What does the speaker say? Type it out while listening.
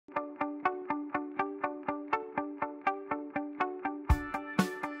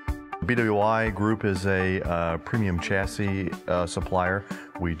BWI Group is a premium chassis supplier.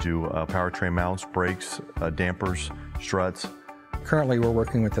 We do powertrain mounts, brakes, dampers, struts. Currently we're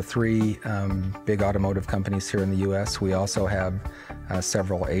working with the three big automotive companies here in the U.S. We also have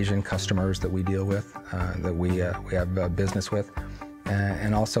several Asian customers that we deal with, that we have business with,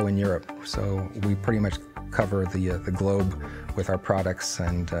 and also in Europe. So we pretty much cover the globe with our products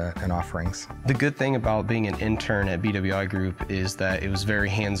and offerings. The good thing about being an intern at BWI Group is that it was very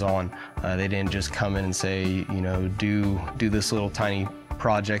hands-on. They didn't just come in and say, you know, do this little tiny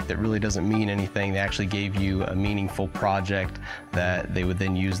project that really doesn't mean anything. They actually gave you a meaningful project that they would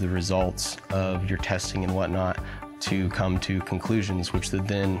then use the results of your testing and whatnot to come to conclusions, which would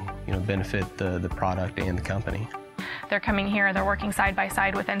then, you know, benefit the product and the company. They're coming here, they're working side by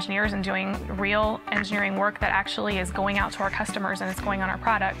side with engineers and doing real engineering work that actually is going out to our customers and it's going on our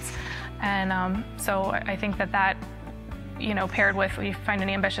products. And so I think that, you know, paired with, you find an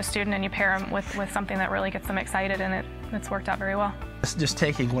ambitious student and you pair them with something that really gets them excited, and it's worked out very well. It's just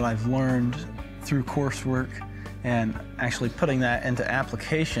taking what I've learned through coursework and actually putting that into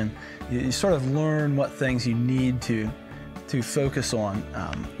application. You sort of learn what things you need to focus on.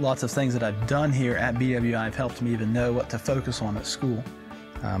 Lots of things that I've done here at BWI have helped me even know what to focus on at school.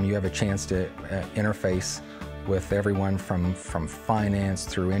 You have a chance to interface with everyone from finance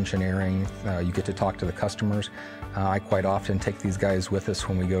through engineering. You get to talk to the customers. I quite often take these guys with us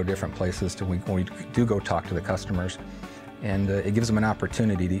when we go different places when we do go talk to the customers. And it gives them an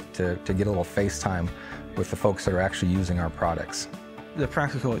opportunity to get a little face time with the folks that are actually using our products. The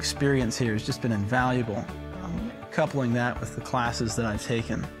practical experience here has just been invaluable. Coupling that with the classes that I've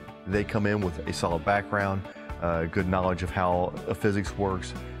taken. They come in with a solid background, good knowledge of how physics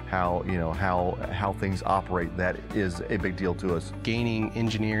works, how things operate. That is a big deal to us. Gaining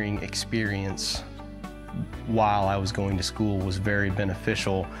engineering experience while I was going to school was very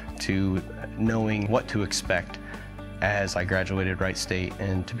beneficial to knowing what to expect as I graduated Wright State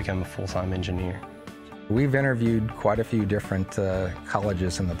and to become a full-time engineer. We've interviewed quite a few different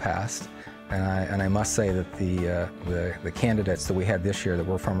colleges in the past. And I must say that the candidates that we had this year that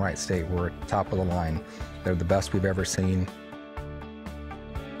were from Wright State were top of the line. They're the best we've ever seen.